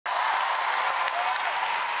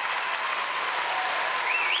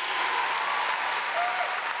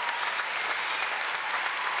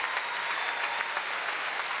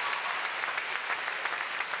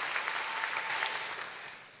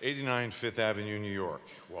89 Fifth Avenue, New York,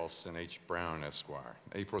 Walston H. Brown, Esquire,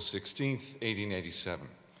 April 16th, 1887.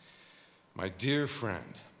 My dear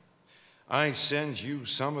friend, I send you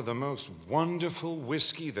some of the most wonderful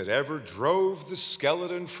whiskey that ever drove the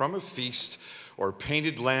skeleton from a feast or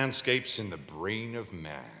painted landscapes in the brain of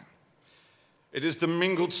man. It is the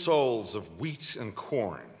mingled souls of wheat and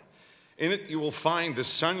corn. In it you will find the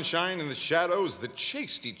sunshine and the shadows that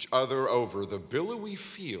chased each other over the billowy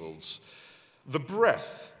fields, the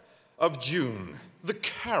breath of June, the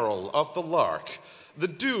carol of the lark, the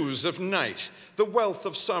dews of night, the wealth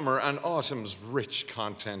of summer, and autumn's rich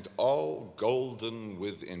content, all golden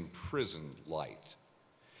with imprisoned light.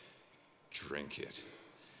 Drink it,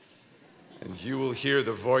 and you will hear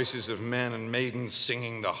the voices of men and maidens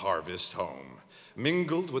singing the harvest home,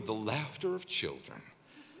 mingled with the laughter of children.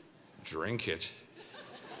 Drink it,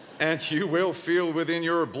 and you will feel within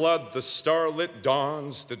your blood the starlit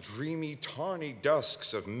dawns, the dreamy, tawny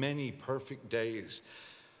dusks of many perfect days.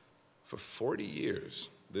 For 40 years,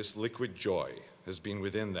 this liquid joy has been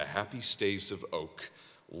within the happy staves of oak,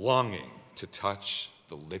 longing to touch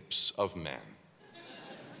the lips of men.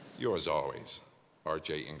 Yours always,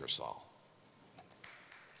 R.J. Ingersoll.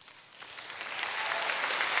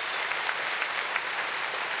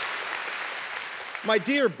 My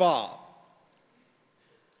dear Bob,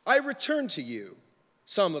 I return to you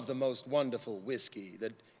some of the most wonderful whiskey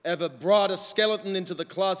that ever brought a skeleton into the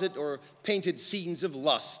closet or painted scenes of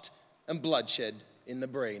lust and bloodshed in the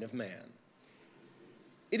brain of man.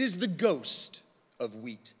 It is the ghost of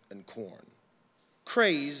wheat and corn,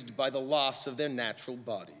 crazed by the loss of their natural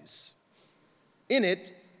bodies. In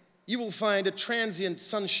it, you will find a transient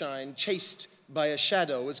sunshine chased by a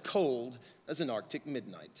shadow as cold as an Arctic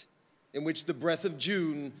midnight, in which the breath of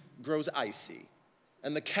June grows icy,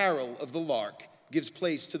 and the carol of the lark gives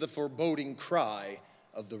place to the foreboding cry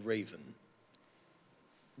of the raven.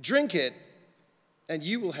 Drink it, and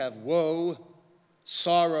you will have woe,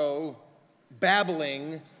 sorrow,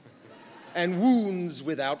 babbling, and wounds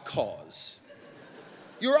without cause.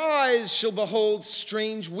 Your eyes shall behold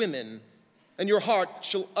strange women, and your heart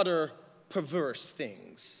shall utter perverse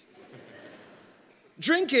things.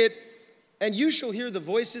 Drink it, and you shall hear the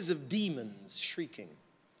voices of demons shrieking,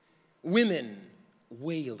 women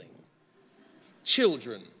wailing,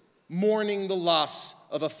 children mourning the loss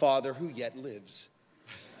of a father who yet lives.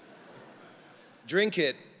 Drink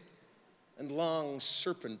it, and long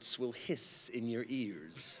serpents will hiss in your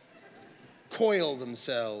ears, coil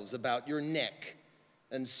themselves about your neck,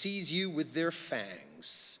 and seize you with their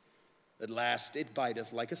fangs. At last it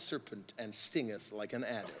biteth like a serpent and stingeth like an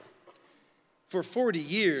adder. For 40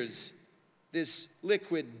 years, this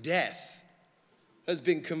liquid death has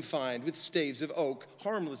been confined with staves of oak,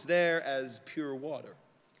 harmless there as pure water.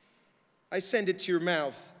 I send it to your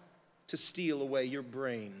mouth to steal away your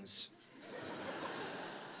brains.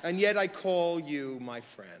 And yet I call you my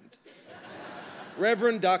friend,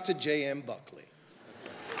 Reverend Dr. J.M. Buckley.